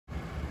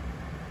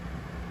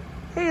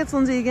Hey, it's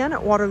Lindsay again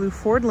at Waterloo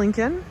Ford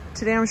Lincoln.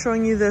 Today I'm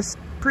showing you this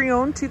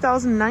pre-owned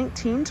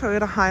 2019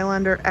 Toyota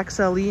Highlander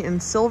XLE in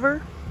silver.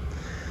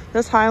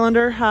 This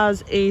Highlander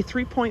has a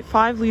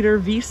 3.5 liter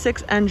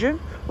V6 engine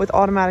with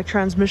automatic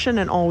transmission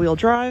and all-wheel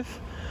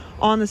drive.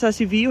 On this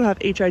SUV you have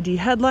HID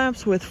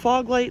headlamps with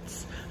fog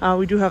lights.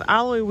 We do have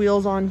alloy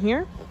wheels on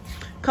here.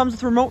 Comes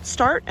with remote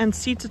start and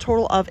seats a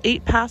total of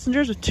 8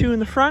 passengers with 2 in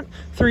the front,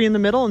 3 in the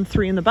middle and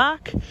 3 in the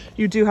back.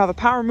 You do have a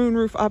power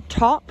moonroof up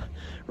top.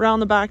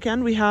 Around the back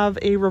end we have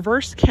a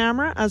reverse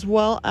camera as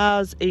well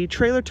as a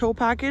trailer tow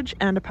package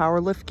and a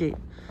power liftgate.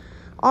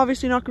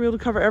 Obviously not going to be able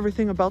to cover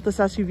everything about this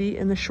SUV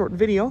in this short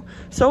video,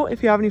 so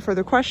if you have any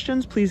further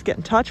questions, please get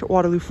in touch at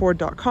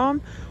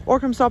waterlooford.com or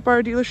come stop by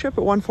our dealership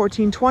at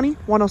 11420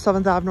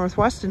 107th Ave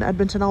Northwest in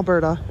Edmonton,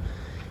 Alberta.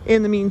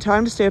 In the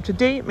meantime, to stay up to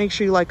date, make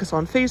sure you like us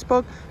on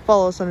Facebook,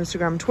 follow us on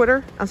Instagram and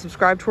Twitter, and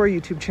subscribe to our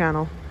YouTube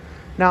channel.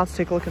 Now let's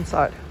take a look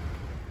inside.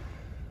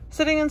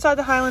 Sitting inside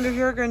the Highlander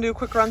here, we're going to do a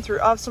quick run through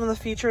of some of the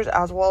features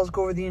as well as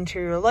go over the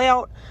interior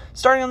layout.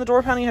 Starting on the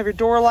door panel, you have your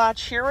door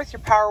latch here with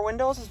your power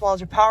windows as well as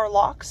your power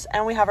locks,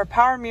 and we have our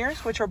power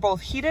mirrors, which are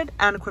both heated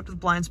and equipped with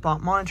blind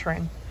spot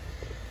monitoring.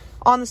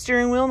 On the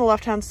steering wheel on the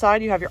left hand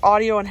side, you have your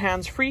audio and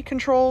hands-free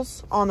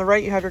controls. On the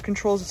right, you have your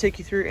controls to take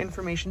you through your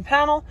information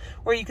panel,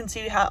 where you can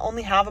see you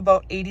only have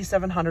about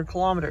 8,700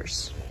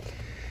 kilometers.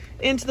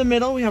 Into the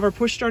middle, we have our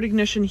push start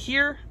ignition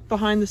here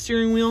behind the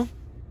steering wheel.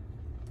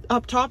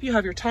 Up top, you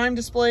have your time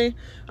display.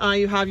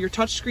 You have your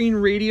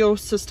touchscreen radio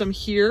system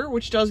here,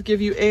 which does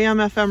give you AM,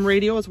 FM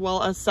radio as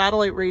well as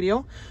satellite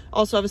radio.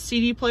 Also have a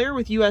CD player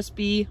with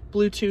USB,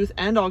 Bluetooth,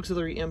 and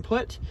auxiliary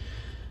input.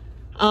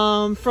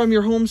 From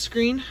your home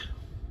screen,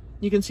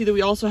 you can see that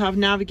we also have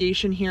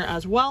navigation here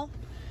as well.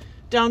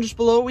 Down just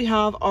below, we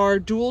have our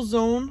dual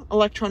zone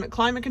electronic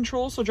climate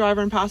control, so driver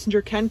and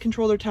passenger can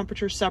control their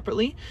temperature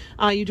separately.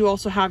 You do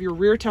also have your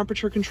rear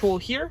temperature control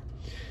here.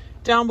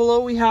 Down below,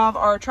 we have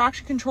our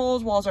traction control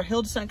as well as our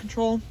hill descent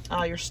control,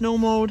 your snow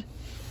mode.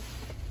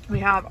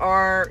 We have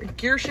our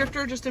gear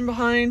shifter just in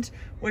behind,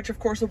 which of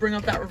course will bring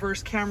up that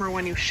reverse camera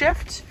when you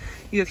shift.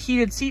 You have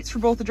heated seats for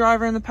both the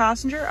driver and the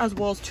passenger, as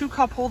well as 2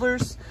 cup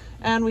holders.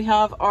 And we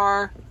have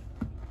our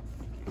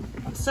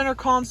center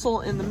console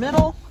in the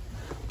middle,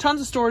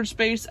 tons of storage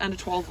space, and a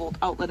 12-volt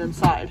outlet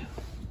inside.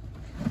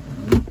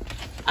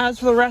 As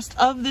for the rest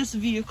of this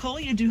vehicle,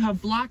 you do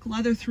have black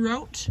leather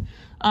throughout.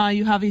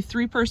 You have a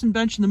 3-person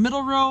bench in the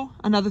middle row,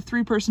 another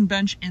 3-person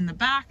bench in the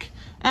back,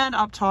 and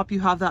up top you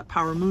have that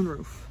power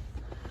moonroof.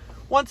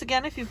 Once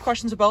again, if you have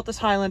questions about this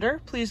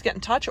Highlander, please get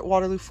in touch at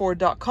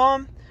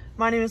waterlooford.com.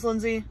 My name is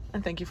Lindsay,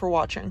 and thank you for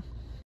watching.